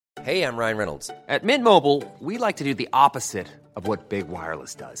Hey, I'm Ryan Reynolds. At Mint Mobile, we like to do the opposite of what Big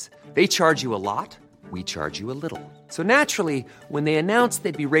Wireless does. They charge you a lot, we charge you a little. So naturally, when they announced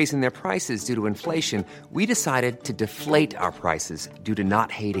they'd be raising their prices due to inflation, we decided to deflate our prices due to not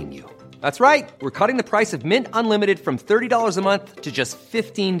hating you. That's right. We're cutting the price of Mint Unlimited from $30 a month to just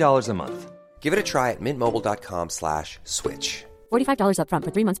 $15 a month. Give it a try at mintmobile.com/switch. $45 up front for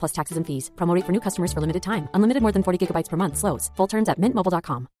 3 months plus taxes and fees. Promo rate for new customers for limited time. Unlimited more than 40 gigabytes per month. Slows full terms at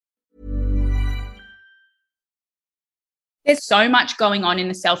mintmobile.com. There's so much going on in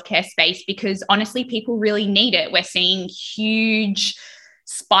the self-care space because honestly, people really need it. We're seeing huge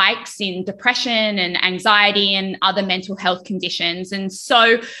spikes in depression and anxiety and other mental health conditions. And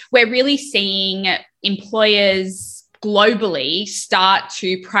so we're really seeing employers globally start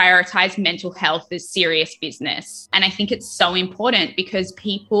to prioritize mental health as serious business. And I think it's so important because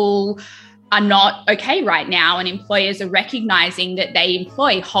people are not okay right now, and employers are recognizing that they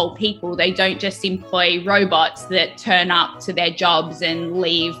employ whole people. They don't just employ robots that turn up to their jobs and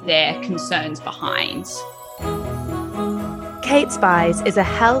leave their concerns behind. Kate Spies is a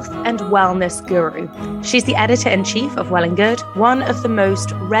health and wellness guru. She's the editor-in-chief of Well and Good, one of the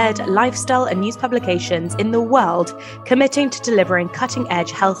most read lifestyle and news publications in the world, committing to delivering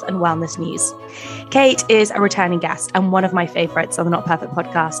cutting-edge health and wellness news. Kate is a returning guest and one of my favorites on the Not Perfect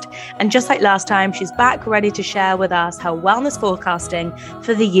podcast. And just like last time, she's back ready to share with us her wellness forecasting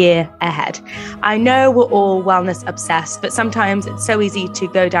for the year ahead. I know we're all wellness obsessed, but sometimes it's so easy to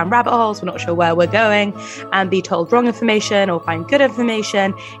go down rabbit holes. We're not sure where we're going and be told wrong information or find good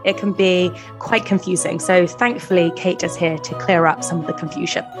information. It can be quite confusing. So thankfully, Kate is here to clear up some of the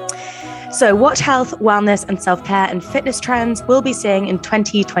confusion. So what health, wellness, and self-care and fitness trends we'll be seeing in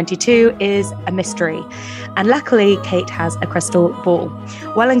 2022 is a mystery. And luckily, Kate has a crystal ball.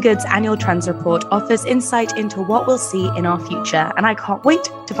 Well and Good's annual trends report offers insight into what we'll see in our future, and I can't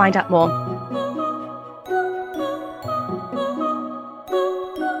wait to find out more.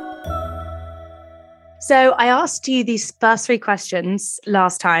 So I asked you these first 3 questions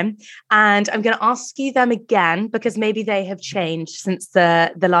last time, and I'm going to ask you them again because maybe they have changed since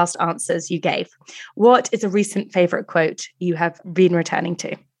the last answers you gave. What is a recent favorite quote you have been returning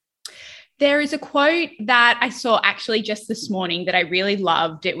to? There is a quote that I saw actually just this morning that I really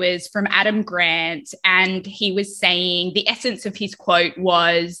loved. It was from Adam Grant, and he was saying the essence of his quote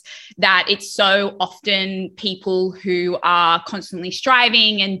was that it's so often people who are constantly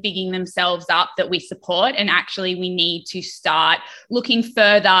striving and bigging themselves up that we support, and actually we need to start looking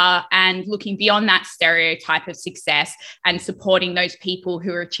further and looking beyond that stereotype of success and supporting those people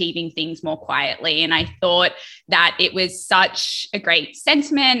who are achieving things more quietly. And I thought that it was such a great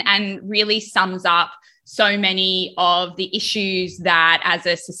sentiment and really sums up so many of the issues that as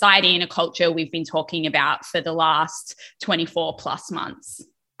a society and a culture we've been talking about for the last 24 plus months.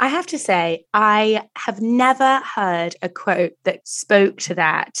 I have to say, I have never heard a quote that spoke to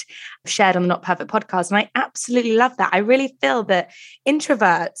that shared on the Not Perfect podcast. And I absolutely love that. I really feel that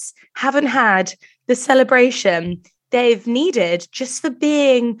introverts haven't had the celebration they've needed just for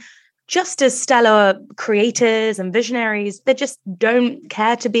being just as stellar creators and visionaries. They just don't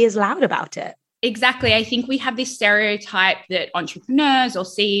care to be as loud about it. Exactly. I think we have this stereotype that entrepreneurs or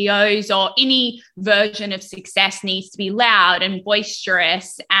CEOs or any version of success needs to be loud and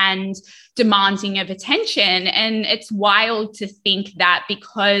boisterous and demanding of attention. And it's wild to think that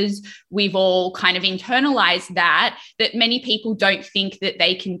because we've all kind of internalized that many people don't think that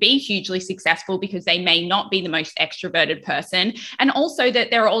they can be hugely successful because they may not be the most extroverted person. And also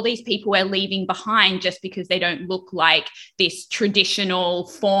that there are all these people we're leaving behind just because they don't look like this traditional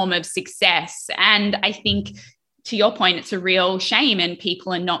form of success. And I think, to your point, it's a real shame and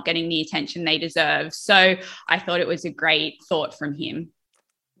people are not getting the attention they deserve. So I thought it was a great thought from him.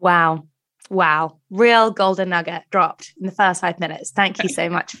 Wow. Real golden nugget dropped in the first 5 minutes. Thank you so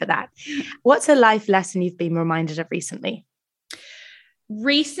much for that. What's a life lesson you've been reminded of recently?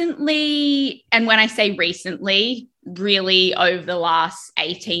 Recently, and when I say recently, really over the last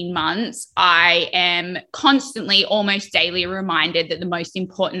 18 months, I am constantly, almost daily reminded that the most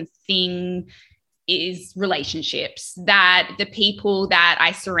important thing is relationships, that the people that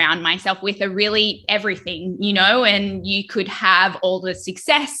I surround myself with are really everything, and you could have all the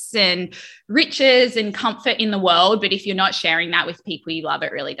success and riches and comfort in the world, but if you're not sharing that with people you love,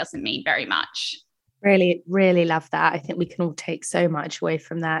 it really doesn't mean very much. Really, really love that. I think we can all take so much away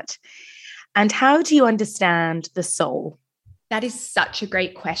from that. And how do you understand the soul? That is such a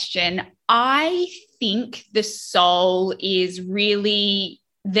great question. I think the soul is really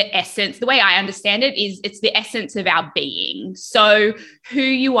the essence, the way I understand it is it's the essence of our being. So who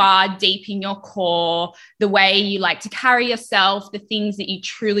you are deep in your core, the way you like to carry yourself, the things that you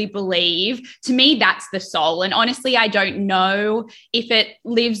truly believe, to me, that's the soul. And honestly, I don't know if it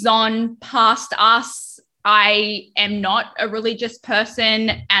lives on past us. I am not a religious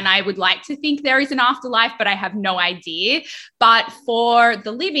person and I would like to think there is an afterlife, but I have no idea. But for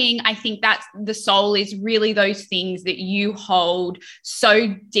the living, I think that the soul is really those things that you hold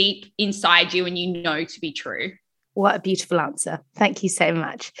so deep inside you and you know to be true. What a beautiful answer. Thank you so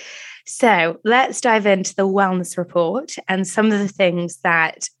much. So let's dive into the wellness report and some of the things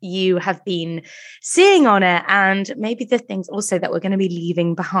that you have been seeing on it and maybe the things also that we're going to be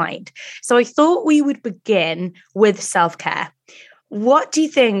leaving behind. So I thought we would begin with self-care. What do you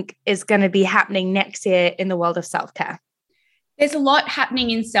think is going to be happening next year in the world of self-care? There's a lot happening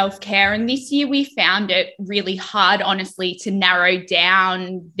in self-care, and this year we found it really hard, honestly, to narrow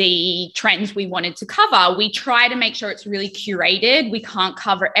down the trends we wanted to cover. We try to make sure it's really curated. We can't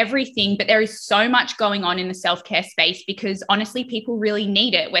cover everything, but there is so much going on in the self-care space because honestly, people really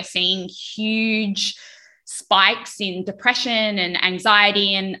need it. We're seeing huge spikes in depression and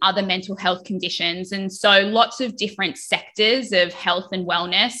anxiety and other mental health conditions. And so lots of different sectors of health and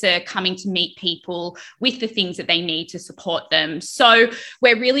wellness are coming to meet people with the things that they need to support them. So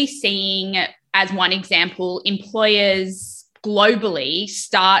we're really seeing, as one example, employers globally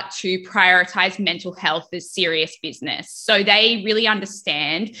start to prioritize mental health as serious business. So they really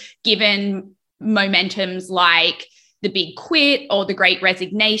understand, given momentums like the big quit or the great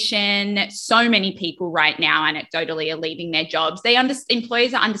resignation, so many people right now anecdotally are leaving their jobs.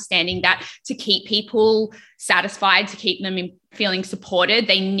 Employers are understanding that to keep people satisfied, to keep them feeling supported,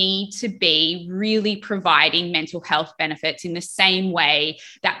 they need to be really providing mental health benefits in the same way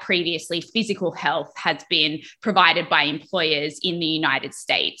that previously physical health has been provided by employers in the United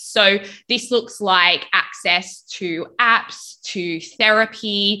States. So this looks like access to apps, to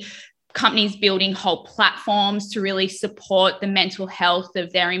therapy, companies building whole platforms to really support the mental health of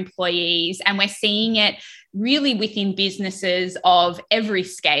their employees. And we're seeing it really within businesses of every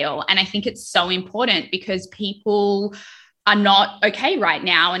scale. And I think it's so important because people are not okay right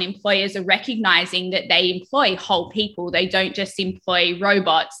now, and employers are recognizing that they employ whole people. They don't just employ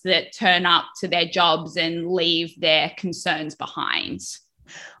robots that turn up to their jobs and leave their concerns behind.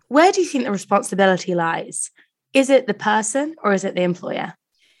 Where do you think the responsibility lies? Is it the person or is it the employer?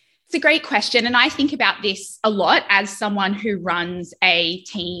 It's a great question. And I think about this a lot as someone who runs a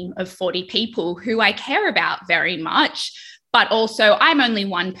team of 40 people who I care about very much. But also I'm only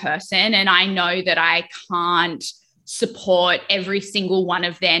one person and I know that I can't support every single one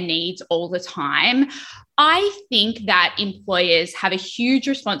of their needs all the time. I think that employers have a huge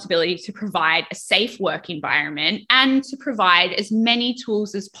responsibility to provide a safe work environment and to provide as many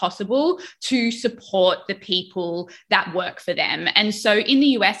tools as possible to support the people that work for them. And so in the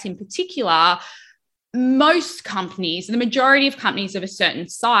US in particular, most companies, the majority of companies of a certain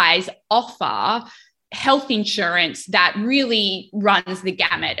size, offer health insurance that really runs the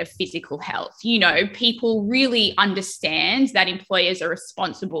gamut of physical health. You know, people really understand that employers are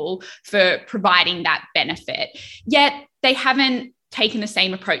responsible for providing that benefit, yet they haven't taken the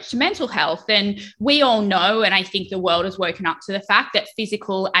same approach to mental health. And we all know, and I think the world has woken up to the fact that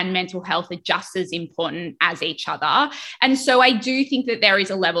physical and mental health are just as important as each other. And so I do think that there is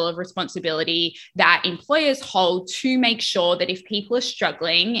a level of responsibility that employers hold to make sure that if people are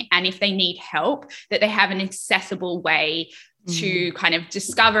struggling and if they need help, that they have an accessible way to kind of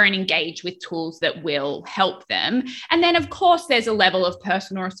discover and engage with tools that will help them. And then, of course, there's a level of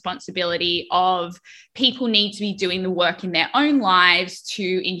personal responsibility of people need to be doing the work in their own lives to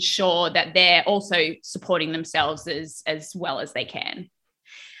ensure that they're also supporting themselves as well as they can.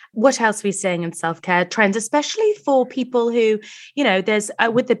 What else are we seeing in self-care trends, especially for people who, you know, there's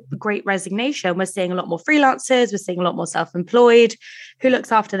with the great resignation, we're seeing a lot more freelancers, we're seeing a lot more self-employed. Who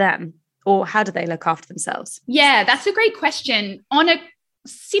looks after them? Or how do they look after themselves? Yeah, that's a great question. On a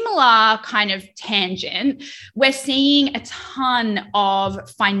similar kind of tangent, we're seeing a ton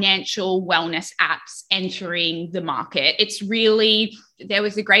of financial wellness apps entering the market. It's really, there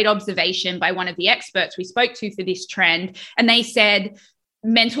was a great observation by one of the experts we spoke to for this trend, and they said,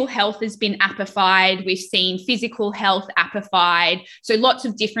 mental health has been appified. We've seen physical health appified. So lots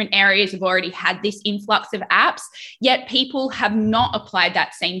of different areas have already had this influx of apps, yet people have not applied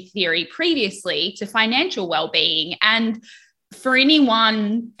that same theory previously to financial well-being. And for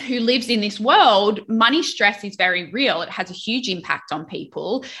anyone who lives in this world, money stress is very real. It has a huge impact on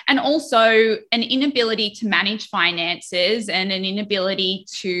people, and also an inability to manage finances and an inability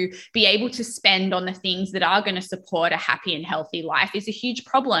to be able to spend on the things that are going to support a happy and healthy life is a huge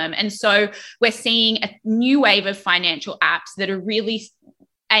problem. And so we're seeing a new wave of financial apps that are really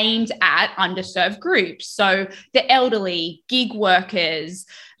aimed at underserved groups. So the elderly, gig workers,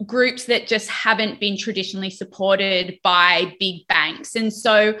 groups that just haven't been traditionally supported by big banks. And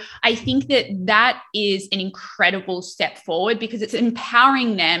so I think that that is an incredible step forward, because it's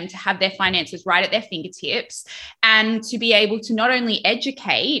empowering them to have their finances right at their fingertips and to be able to not only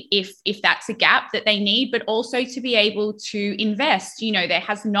educate if that's a gap that they need, but also to be able to invest. You know, there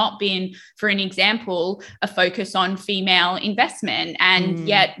has not been, for an example, a focus on female investment. And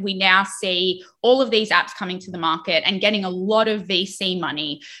yet we now see all of these apps coming to the market and getting a lot of VC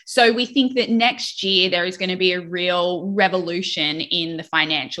money. So we think that next year there is going to be a real revolution in the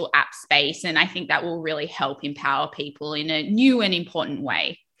financial app space. And I think that will really help empower people in a new and important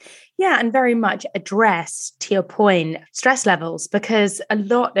way. Yeah, and very much address, to your point, stress levels, because a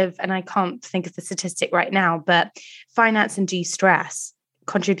lot of, and I can't think of the statistic right now, but finance-induced stress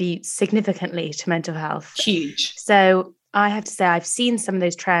contributes significantly to mental health. Huge. So I have to say, I've seen some of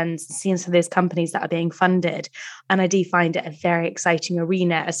those trends, seen some of those companies that are being funded, and I do find it a very exciting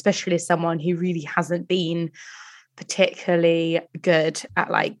arena, especially as someone who really hasn't been particularly good at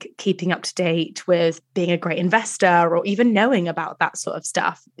like keeping up to date with being a great investor or even knowing about that sort of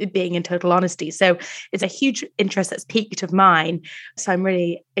stuff, being in total honesty. So it's a huge interest that's piqued of mine. So I'm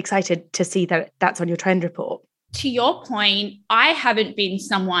really excited to see that that's on your trend report. To your point, I haven't been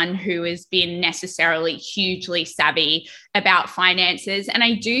someone who has been necessarily hugely savvy about finances. And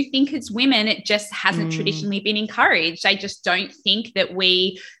I do think as women, it just hasn't traditionally been encouraged. I just don't think that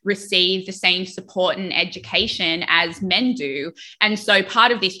we receive the same support and education as men do. And so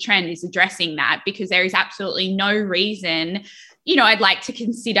part of this trend is addressing that, because there is absolutely no reason. You know, I'd like to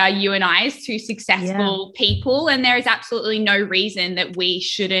consider you and I as two successful people, and there is absolutely no reason that we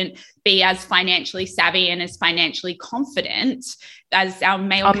shouldn't be as financially savvy and as financially confident as our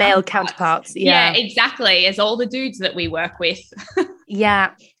male counterparts. Yeah, exactly. As all the dudes that we work with.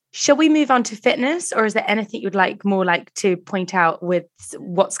 Yeah. Shall we move on to fitness, or is there anything you'd like more like to point out with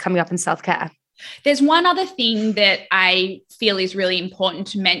what's coming up in self-care? There's one other thing that I feel is really important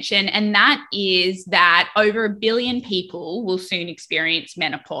to mention, and that is that over 1 billion people will soon experience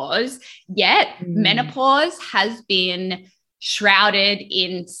menopause, yet menopause has been shrouded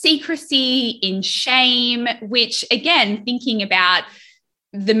in secrecy, in shame, which again, thinking about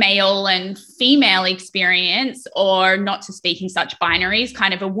the male and female experience, or not to speak in such binaries,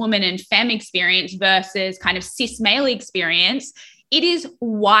 kind of a woman and femme experience versus kind of cis male experience, it is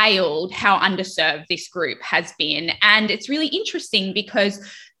wild how underserved this group has been. And it's really interesting because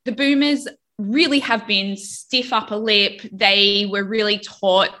the boomers really have been stiff upper lip. They were really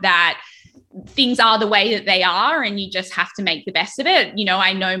taught that things are the way that they are and you just have to make the best of it. You know,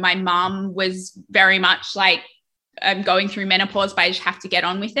 I know my mum was very much like, I'm going through menopause, but I just have to get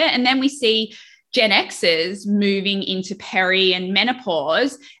on with it. And then we see Gen Xers moving into peri and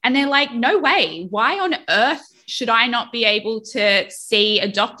menopause, and they're like, no way, why on earth should I not be able to see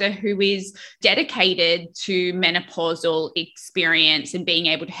a doctor who is dedicated to menopausal experience and being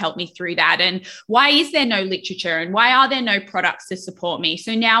able to help me through that? And why is there no literature, and why are there no products to support me?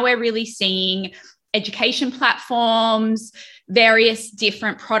 So now we're really seeing education platforms, various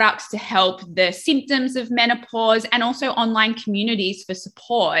different products to help the symptoms of menopause, and also online communities for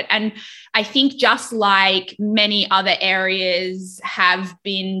support. And I think just like many other areas have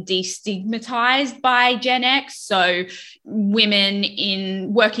been destigmatized by Gen X, so women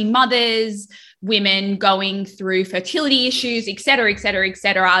in working mothers, women going through fertility issues, et cetera,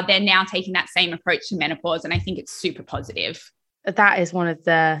 they're now taking that same approach to menopause. And I think it's super positive. That is one of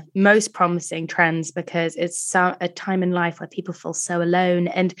the most promising trends, because it's a time in life where people feel so alone.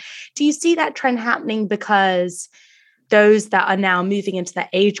 And do you see that trend happening because those that are now moving into that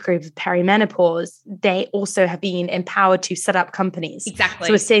age group of perimenopause, they also have been empowered to set up companies? Exactly.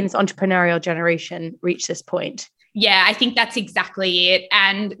 So we're seeing this entrepreneurial generation reach this point. Yeah, I think that's exactly it.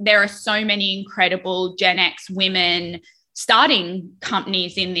 And there are so many incredible Gen X women starting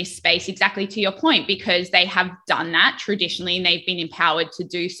companies in this space, exactly to your point, because they have done that traditionally and they've been empowered to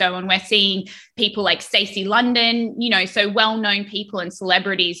do so. And we're seeing people like Stacey London, you know, so well-known people and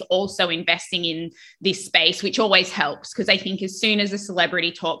celebrities also investing in this space, which always helps, because I think as soon as a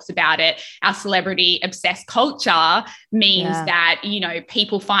celebrity talks about it, our celebrity obsessed culture means that, you know,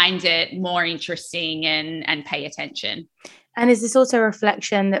 people find it more interesting and pay attention. And is this also a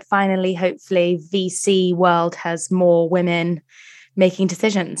reflection that finally, hopefully, VC world has more women making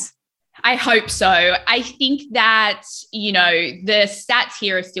decisions? I hope so. I think that, the stats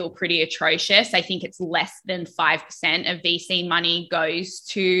here are still pretty atrocious. I think it's less than 5% of VC money goes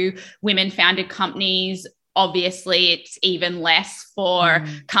to women-founded companies. Obviously, it's even less for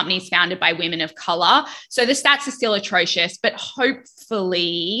companies founded by women of color. So the stats are still atrocious, but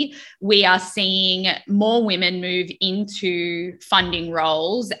hopefully we are seeing more women move into funding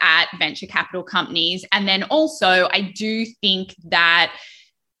roles at venture capital companies. And then also, I do think that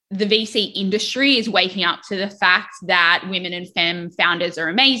the VC industry is waking up to the fact that women and femme founders are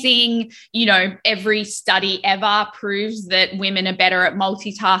amazing. Every study ever proves that women are better at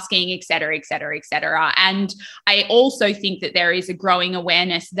multitasking, et cetera, et cetera, et cetera. And I also think that there is a growing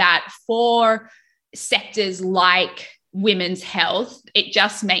awareness that for sectors like women's health, it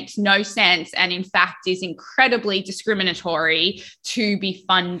just makes no sense, and in fact is incredibly discriminatory to be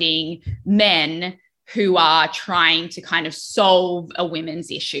funding men who are trying to kind of solve a women's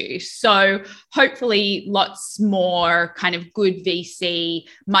issue. So hopefully lots more kind of good VC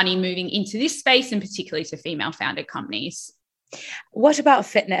money moving into this space, and particularly to female founded companies. What about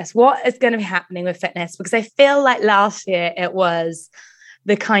fitness? What is going to be happening with fitness? Because I feel like last year it was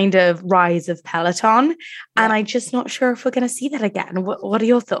the kind of rise of Peloton, and I'm just not sure if we're going to see that again. What are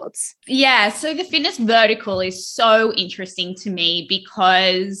your thoughts? Yeah, so the fitness vertical is so interesting to me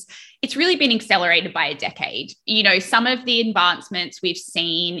because it's really been accelerated by a decade. Some of the advancements we've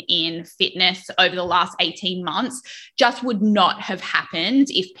seen in fitness over the last 18 months just would not have happened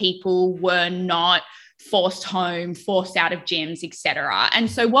if people were not forced home, forced out of gyms, etc. And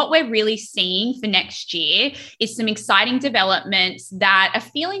so what we're really seeing for next year is some exciting developments that are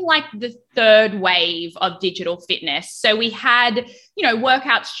feeling like the third wave of digital fitness. So we had,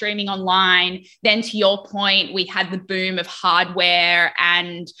 workout streaming online. Then to your point, we had the boom of hardware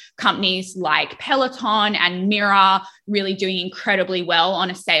and companies like Peloton and Mira really doing incredibly well on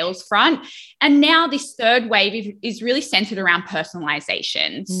a sales front. And now this third wave is really centered around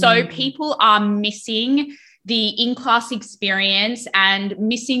personalization. So people are missing the in-class experience and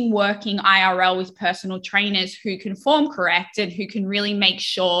missing working IRL with personal trainers who can form correct and who can really make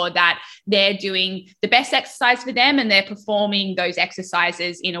sure that they're doing the best exercise for them and they're performing those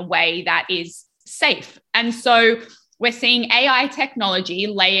exercises in a way that is safe. And so we're seeing AI technology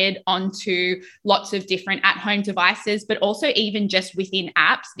layered onto lots of different at-home devices, but also even just within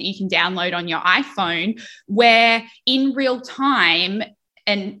apps that you can download on your iPhone, where in real time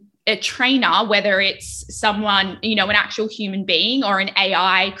and a trainer, whether it's someone, an actual human being or an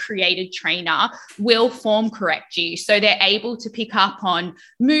AI created trainer, will form correct you. So they're able to pick up on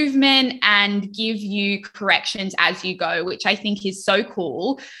movement and give you corrections as you go, which I think is so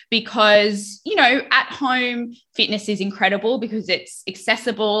cool because, at home fitness is incredible because it's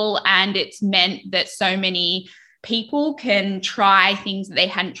accessible and it's meant that so many people can try things that they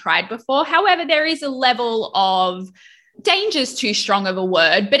hadn't tried before. However, there is a level of danger's too strong of a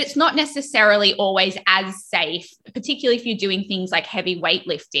word, but it's not necessarily always as safe, particularly if you're doing things like heavy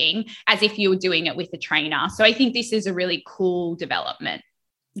weightlifting, as if you were doing it with a trainer. So I think this is a really cool development.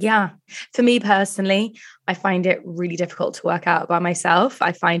 Yeah. For me personally, I find it really difficult to work out by myself.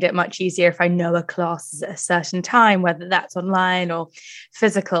 I find it much easier if I know a class is at a certain time, whether that's online or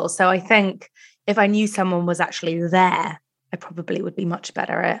physical. So I think if I knew someone was actually there, I probably would be much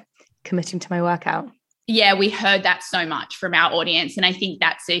better at committing to my workout. Yeah, we heard that so much from our audience. And I think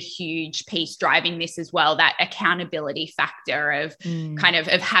that's a huge piece driving this as well, that accountability factor of kind of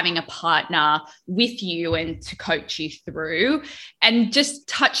having a partner with you and to coach you through. And just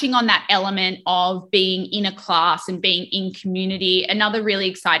touching on that element of being in a class and being in community, another really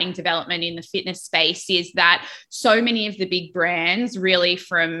exciting development in the fitness space is that so many of the big brands, really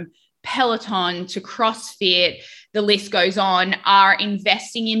from Peloton to CrossFit, the list goes on, are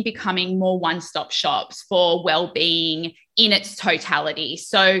investing in becoming more one-stop shops for well-being in its totality.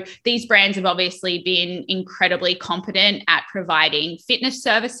 So these brands have obviously been incredibly competent at providing fitness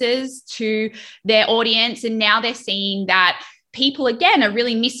services to their audience. And now they're seeing that people, again, are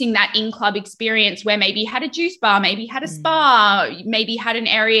really missing that in-club experience where maybe you had a juice bar, maybe you had a spa, maybe you had an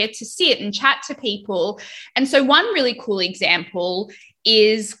area to sit and chat to people. And so one really cool example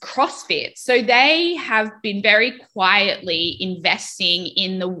is CrossFit. So they have been very quietly investing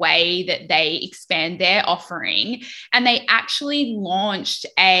in the way that they expand their offering. And they actually launched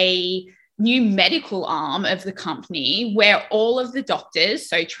a new medical arm of the company where all of the doctors,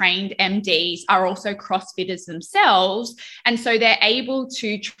 so trained MDs, are also CrossFitters themselves. And so they're able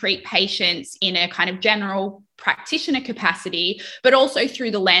to treat patients in a kind of general practitioner capacity, but also through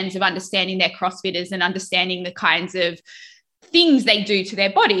the lens of understanding their CrossFitters and understanding the kinds of things they do to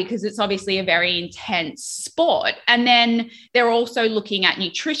their body, because it's obviously a very intense sport. And then they're also looking at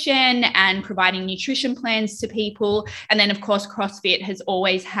nutrition and providing nutrition plans to people. And then, of course, CrossFit has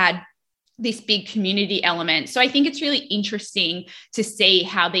always had this big community element. So I think it's really interesting to see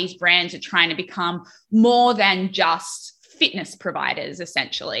how these brands are trying to become more than just fitness providers,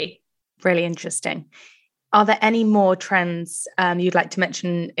 essentially. Really interesting. Are there any more trends you'd like to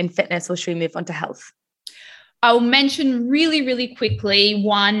mention in fitness, or should we move on to health? I'll mention really, really quickly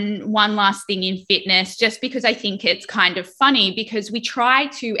one last thing in fitness, just because I think it's kind of funny, because we try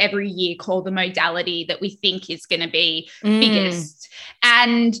to every year call the modality that we think is going to be biggest.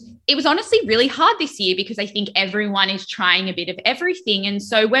 And it was honestly really hard this year, because I think everyone is trying a bit of everything. And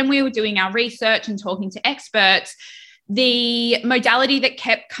so when we were doing our research and talking to experts, the modality that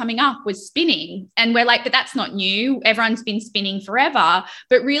kept coming up was spinning. And we're like, but that's not new. Everyone's been spinning forever.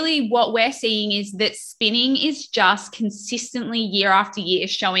 But really what we're seeing is that spinning is just consistently year after year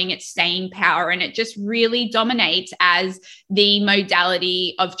showing its staying power. And it just really dominates as the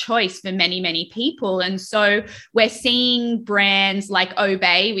modality of choice for many, many people. And so we're seeing brands like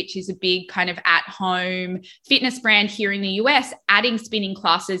Obey, which is a big kind of at-home fitness brand here in the US, adding spinning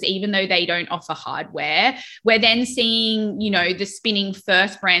classes, even though they don't offer hardware. We're then seeing, the spinning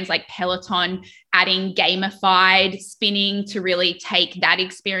first brands like Peloton adding gamified spinning to really take that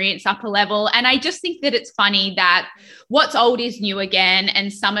experience up a level. And I just think that it's funny that what's old is new again.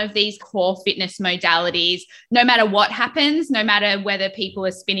 And some of these core fitness modalities, no matter what happens, no matter whether people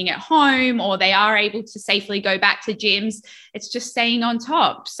are spinning at home or they are able to safely go back to gyms, it's just staying on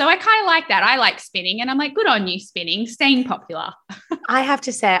top. So I kind of like that. I like spinning, and I'm like, good on you, spinning, staying popular. I have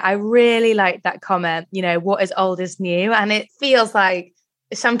to say, I really like that comment, what is old is new. And it feels like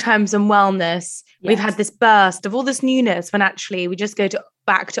sometimes in wellness, we've had this burst of all this newness, when actually we just go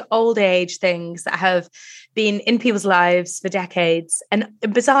back to old age things that have been in people's lives for decades. And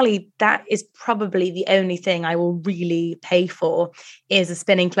bizarrely, that is probably the only thing I will really pay for is a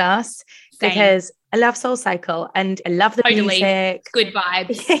spinning class. Same. Because I love SoulCycle and I love the music. Good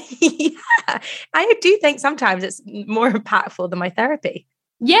vibes. Yeah. I do think sometimes it's more impactful than my therapy.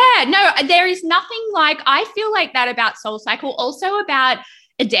 Yeah, no, there is nothing like, I feel like that about SoulCycle, also about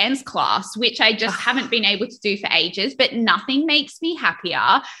a dance class, which I just haven't been able to do for ages, but nothing makes me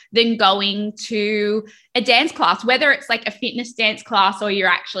happier than going to a dance class, whether it's like a fitness dance class or you're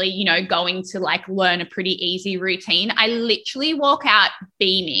actually, going to like learn a pretty easy routine. I literally walk out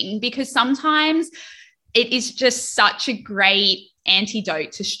beaming, because sometimes it is just such a great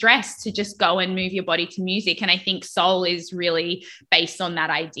antidote to stress to just go and move your body to music. And I think Soul is really based on that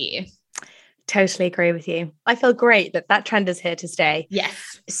idea. Totally agree with you. I feel great that trend is here to stay.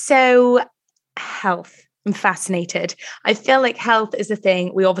 Yes. So health, I'm fascinated. I feel like health is a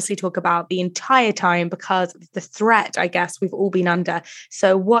thing we obviously talk about the entire time because of the threat, I guess, we've all been under.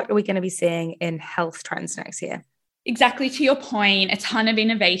 So what are we going to be seeing in health trends next year? Exactly to your point, a ton of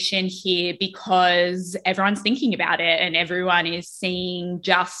innovation here because everyone's thinking about it and everyone is seeing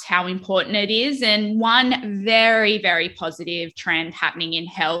just how important it is. And one very, very positive trend happening in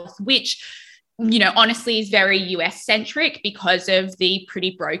health, which honestly is very US centric because of the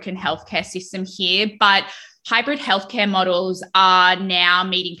pretty broken healthcare system here. But hybrid healthcare models are now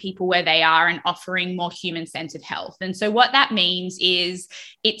meeting people where they are and offering more human-centered health. And so what that means is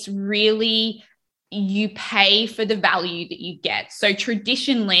it's really, you pay for the value that you get. So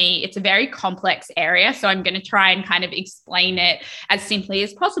traditionally, it's a very complex area. So I'm going to try and kind of explain it as simply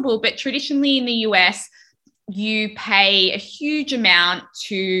as possible. But traditionally in the US, you pay a huge amount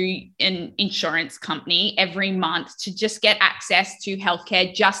to an insurance company every month to just get access to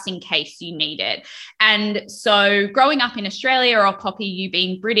healthcare just in case you need it. And so growing up in Australia, or Poppy, you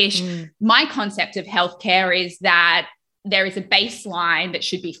being British, my concept of healthcare is that there is a baseline that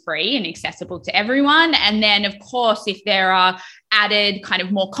should be free and accessible to everyone. And then, of course, if there are added kind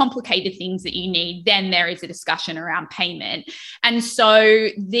of more complicated things that you need, then there is a discussion around payment. And so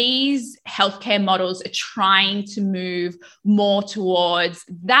these healthcare models are trying to move more towards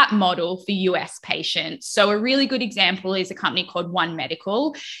that model for US patients. So a really good example is a company called One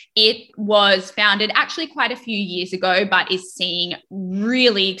Medical. It was founded actually quite a few years ago, but is seeing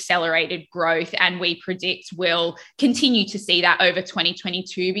really accelerated growth. And we predict will continue to see that over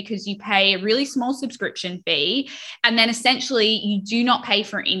 2022 because you pay a really small subscription fee. And then essentially you do not pay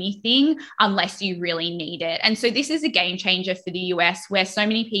for anything unless you really need it. And so this is a game changer for the US, where so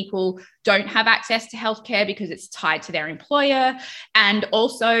many people don't have access to healthcare because it's tied to their employer. And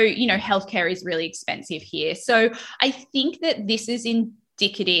also, healthcare is really expensive here. So I think that this is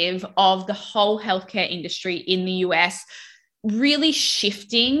indicative of the whole healthcare industry in the US really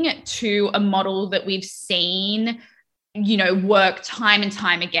shifting to a model that we've seen work time and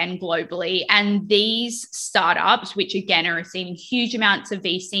time again globally. And these startups, which again are receiving huge amounts of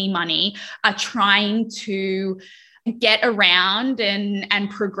VC money, are trying to get around and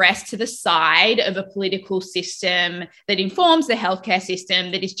progress to the side of a political system that informs the healthcare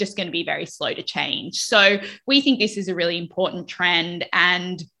system that is just going to be very slow to change. So we think this is a really important trend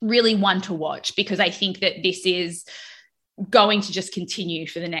and really one to watch, because I think that this is going to just continue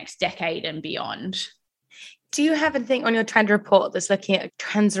for the next decade and beyond. Do you have anything on your trend report that's looking at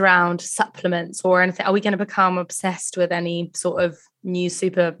trends around supplements or anything? Are we going to become obsessed with any sort of new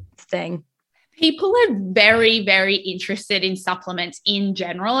super thing? People are very, very interested in supplements in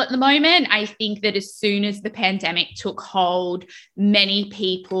general at the moment. I think that as soon as the pandemic took hold, many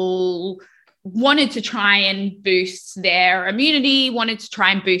people wanted to try and boost their immunity, wanted to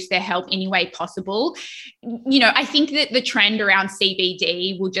try and boost their health any way possible. I think that the trend around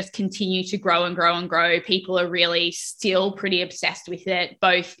CBD will just continue to grow and grow and grow. People are really still pretty obsessed with it,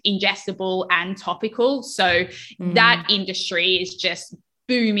 both ingestible and topical. So that industry is just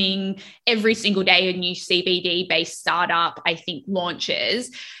booming. Every single day a new CBD-based startup, I think, launches.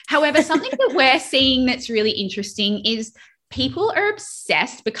 However, something that we're seeing that's really interesting is people are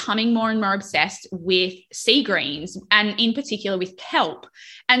becoming more and more obsessed with sea greens, and in particular with kelp.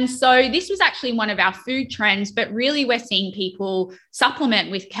 And so this was actually one of our food trends, but really we're seeing people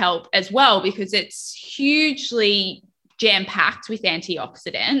supplement with kelp as well, because it's hugely jam-packed with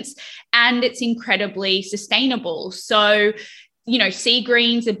antioxidants and it's incredibly sustainable. So sea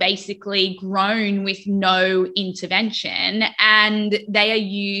greens are basically grown with no intervention, and they are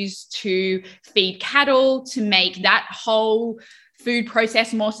used to feed cattle to make that whole food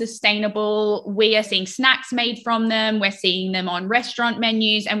process more sustainable. We are seeing snacks made from them. We're seeing them on restaurant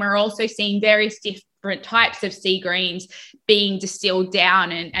menus, and we're also seeing various different types of sea greens being distilled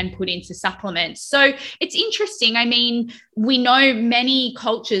down and put into supplements. So it's interesting. I mean, we know many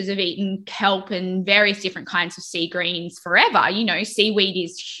cultures have eaten kelp and various different kinds of sea greens forever. Seaweed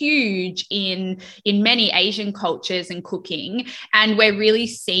is huge in many Asian cultures and cooking. And we're really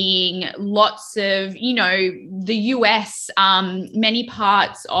seeing lots of, the US, many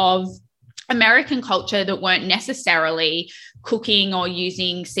parts of American culture that weren't necessarily cooking or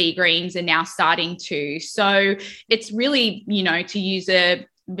using sea greens are now starting to. So it's really, to use a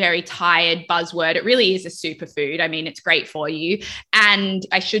very tired buzzword, it really is a superfood. I mean, it's great for you. And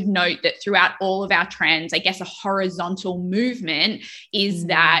I should note that throughout all of our trends, I guess a horizontal movement is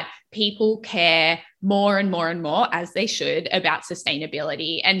that people care more and more and more, as they should, about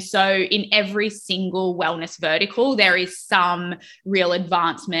sustainability. And so in every single wellness vertical, there is some real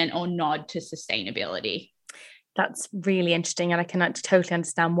advancement or nod to sustainability. That's really interesting, and I can totally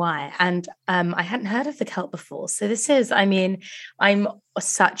understand why. And I hadn't heard of the kelp before. So I'm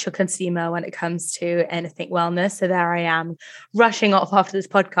such a consumer when it comes to anything wellness. So there I am, rushing off after this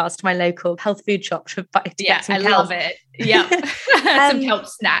podcast to my local health food shop to get some kelp. Love it. Yeah, some kelp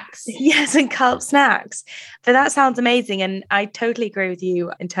snacks. Yes, and kelp snacks. But that sounds amazing, and I totally agree with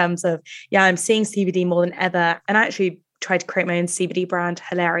you in terms of I'm seeing CBD more than ever, and I actually tried to create my own CBD brand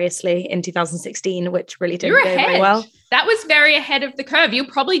hilariously in 2016, which really didn't go very well. That was very ahead of the curve. You're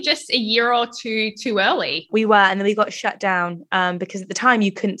probably just a year or two too early. We were, and then we got shut down because at the time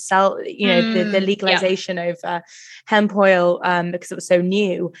you couldn't sell, the legalization of hemp oil because it was so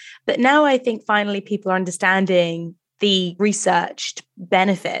new. But now I think finally people are understanding the researched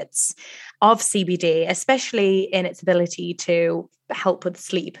benefits of CBD, especially in its ability to help with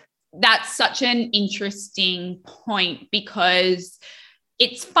sleep. That's such an interesting point, because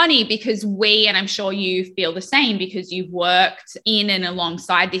it's funny because and I'm sure you feel the same because you've worked in and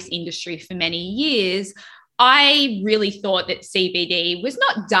alongside this industry for many years. I really thought that CBD was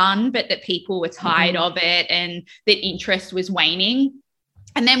not done, but that people were tired of it and that interest was waning.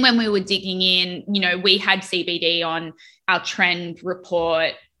 And then when we were digging in, we had CBD on our trend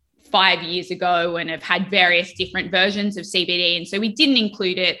report 5 years ago and have had various different versions of CBD. And so we didn't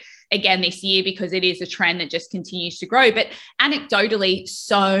include it again this year because it is a trend that just continues to grow. But anecdotally,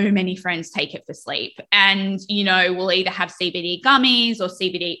 so many friends take it for sleep, and, we'll either have CBD gummies or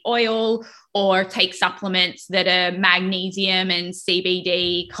CBD oil or take supplements that are magnesium and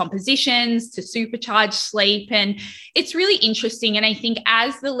CBD compositions to supercharge sleep. And it's really interesting. And I think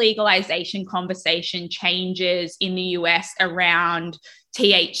as the legalization conversation changes in the US around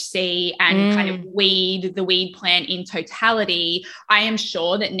THC and kind of the weed plant in totality, I am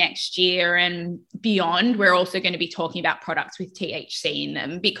sure that next year and beyond, we're also going to be talking about products with THC in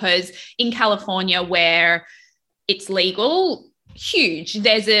them, because in California, where it's legal, huge.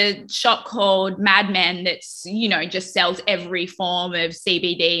 There's a shop called Mad Men that's, just sells every form of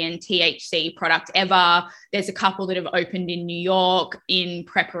CBD and THC product ever. There's a couple that have opened in New York in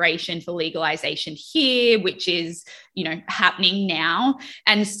preparation for legalization here, which is, happening now.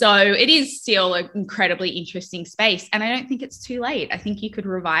 And so it is still an incredibly interesting space. And I don't think it's too late. I think you could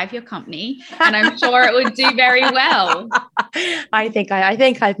revive your company and I'm sure it would do very well. I think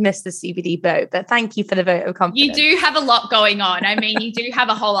I've missed the CBD boat, but thank you for the vote of confidence. You do have a lot going on. I mean, you do have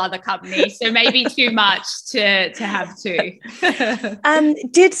a whole other company, so maybe too much to have two.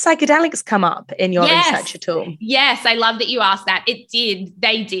 Did psychedelics come up in your research at all? Yes, I love that you asked that. It did.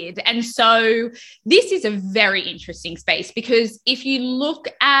 They did. And so this is a very interesting space because if you look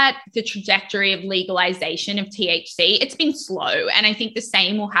at the trajectory of legalization of THC, it's been slow. And I think the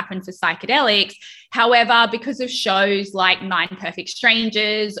same will happen for psychedelics. However, because of shows like Nine Perfect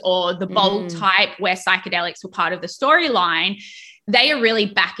Strangers or The Bold Type, where psychedelics were part of the storyline, they are really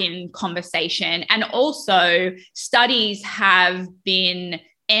back in conversation. And also studies have been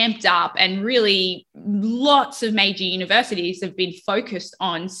amped up and really lots of major universities have been focused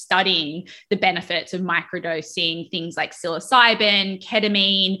on studying the benefits of microdosing things like psilocybin,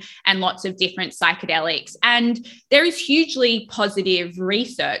 ketamine, and lots of different psychedelics. And there is hugely positive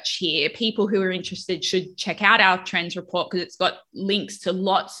research here. People who are interested should check out our trends report because it's got links to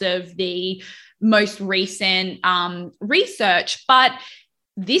lots of the most recent research. But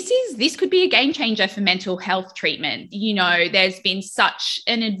this could be a game changer for mental health treatment. There's been such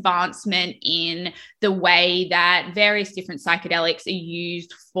an advancement in the way that various different psychedelics are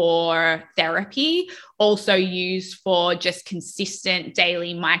used for therapy, also used for just consistent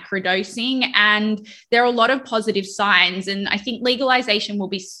daily microdosing. And there are a lot of positive signs. And I think legalization will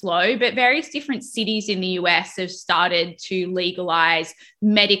be slow, but various different cities in the US have started to legalize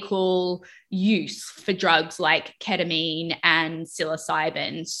medical use for drugs like ketamine and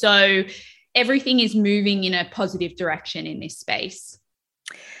psilocybin. So everything is moving in a positive direction in this space.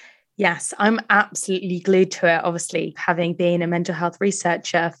 Yes, I'm absolutely glued to it. Obviously, having been a mental health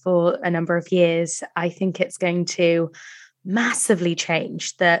researcher for a number of years, I think it's going to massively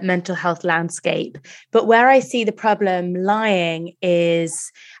change the mental health landscape. But where I see the problem lying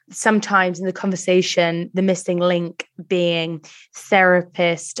is sometimes in the conversation, the missing link being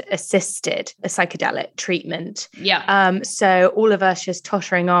therapist-assisted psychedelic treatment. Yeah. So all of us just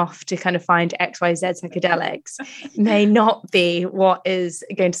tottering off to kind of find XYZ psychedelics may not be what is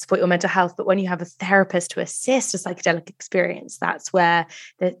going to support your mental health. But when you have a therapist to assist a psychedelic experience, that's where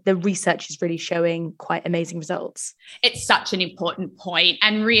the research is really showing quite amazing results. It's such an important point.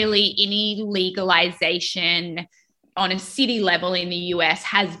 And really, any legalization on a city level in the US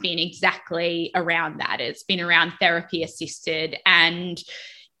has been exactly around that. It's been around therapy assisted. And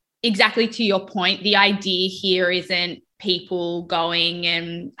exactly to your point, the idea here isn't people going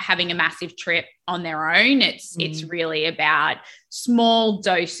and having a massive trip on their own. It's really about small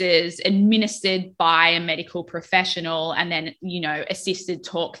doses administered by a medical professional and then, assisted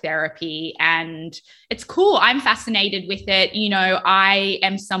talk therapy. And it's cool. I'm fascinated with it. I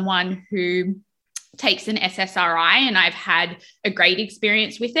am someone who takes an SSRI and I've had a great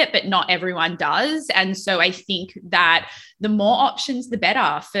experience with it, but not everyone does. And so I think that the more options, the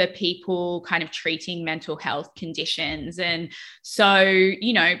better for people kind of treating mental health conditions. And so,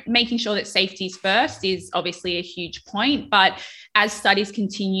 making sure that safety is first is obviously a huge point. But as studies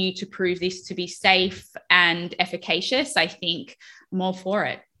continue to prove this to be safe and efficacious, I think more for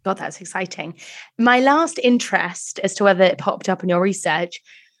it. God, that's exciting. My last interest as to whether it popped up in your research,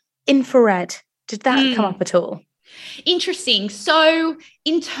 infrared. Did that come up at all? Interesting. So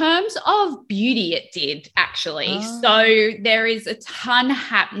in terms of beauty, it did actually. Oh. So there is a ton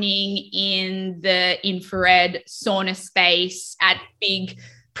happening in the infrared sauna space at big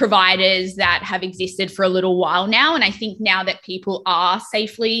providers that have existed for a little while now. And I think now that people are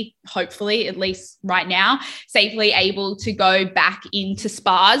safely, hopefully, at least right now, safely able to go back into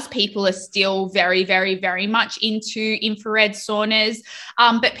spas, people are still very, very, very much into infrared saunas.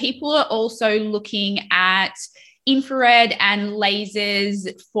 But people are also looking at infrared and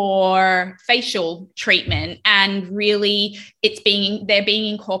lasers for facial treatment, and really they're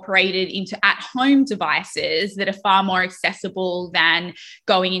being incorporated into at-home devices that are far more accessible than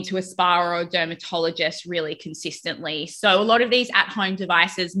going into a spa or a dermatologist really consistently. So a lot of these at-home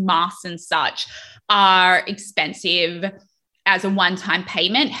devices, masks and such, are expensive as a one-time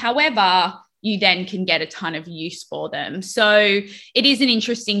payment. However, you then can get a ton of use for them. So it is an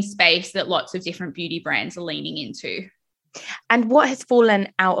interesting space that lots of different beauty brands are leaning into. And what has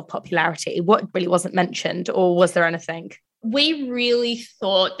fallen out of popularity? What really wasn't mentioned, or was there anything? We really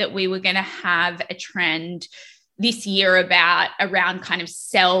thought that we were going to have a trend this year around kind of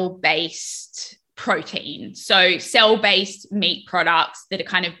cell-based protein. So cell-based meat products that are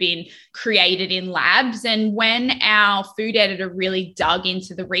kind of been created in labs. And when our food editor really dug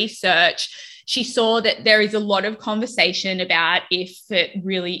into the research, she saw that there is a lot of conversation about if it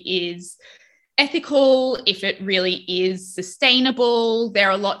really is ethical, if it really is sustainable.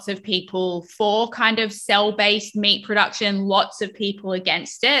 There are lots of people for kind of cell-based meat production, lots of people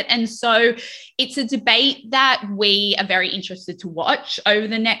against it. And so it's a debate that we are very interested to watch over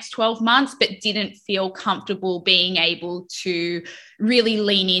the next 12 months, but didn't feel comfortable being able to really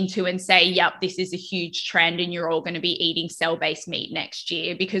lean into and say, yep, this is a huge trend and you're all going to be eating cell-based meat next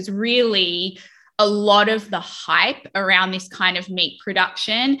year, because really a lot of the hype around this kind of meat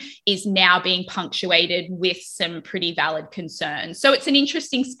production is now being punctuated with some pretty valid concerns. So it's an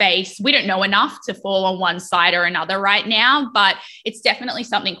interesting space. We don't know enough to fall on one side or another right now, but it's definitely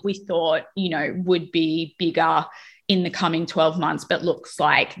something we thought, would be bigger in the coming 12 months, but looks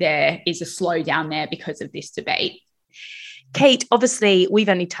like there is a slowdown there because of this debate. Kate, obviously, we've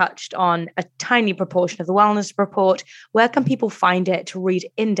only touched on a tiny proportion of the Wellness Report. Where can people find it to read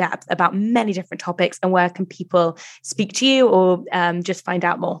in depth about many different topics, and where can people speak to you or just find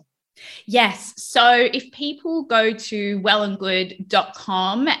out more? Yes. So if people go to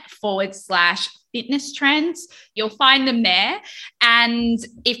wellandgood.com/fitness trends, you'll find them there. And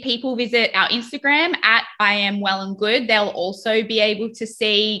if people visit our Instagram at I am well and good, they'll also be able to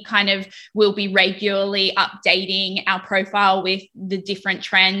see we'll be regularly updating our profile with the different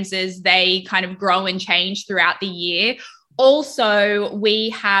trends as they kind of grow and change throughout the year. Also,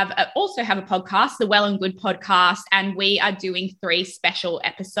 we have a podcast, the Well and Good podcast, and we are doing 3 special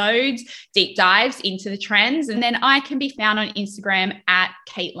episodes, deep dives into the trends. And then I can be found on Instagram at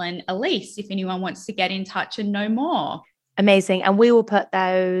Caitlin Elise if anyone wants to get in touch and know more. Amazing. And we will put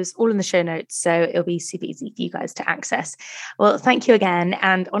those all in the show notes, so it'll be super easy for you guys to access. Well, thank you again.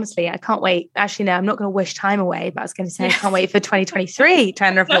 And honestly, I can't wait. Actually, no, I'm not going to wish time away, but I was going to say, I can't wait for 2023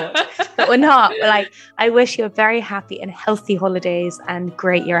 Trend Report, but we're not. I wish you a very happy and healthy holidays and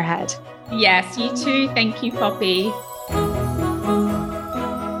great year ahead. Yes, you too. Thank you, Poppy.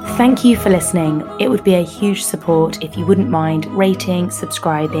 Thank you for listening. It would be a huge support if you wouldn't mind rating,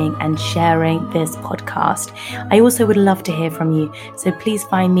 subscribing, and sharing this podcast. I also would love to hear from you, so please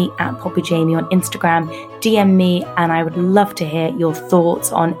find me at Poppy Jamie on Instagram, DM me, and I would love to hear your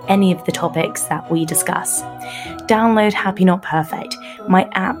thoughts on any of the topics that we discuss. Download Happy Not Perfect, my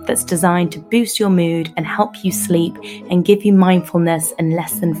app that's designed to boost your mood and help you sleep and give you mindfulness in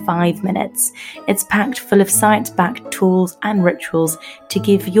less than 5 minutes. It's packed full of science-backed tools and rituals to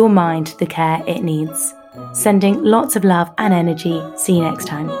give your mind the care it needs. Sending lots of love and energy. See you next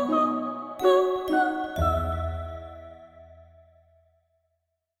time.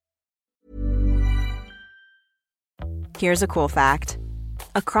 Here's a cool fact.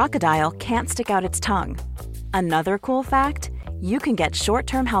 A crocodile can't stick out its tongue. Another cool fact, you can get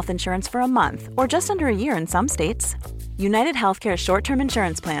short-term health insurance for a month or just under a year in some states. United Healthcare short-term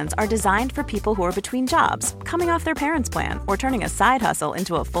insurance plans are designed for people who are between jobs, coming off their parents' plan, or turning a side hustle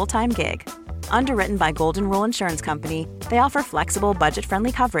into a full-time gig. Underwritten by Golden Rule Insurance Company, they offer flexible,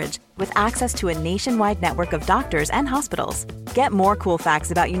 budget-friendly coverage with access to a nationwide network of doctors and hospitals. Get more cool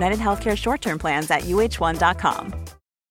facts about United Healthcare short-term plans at uh1.com.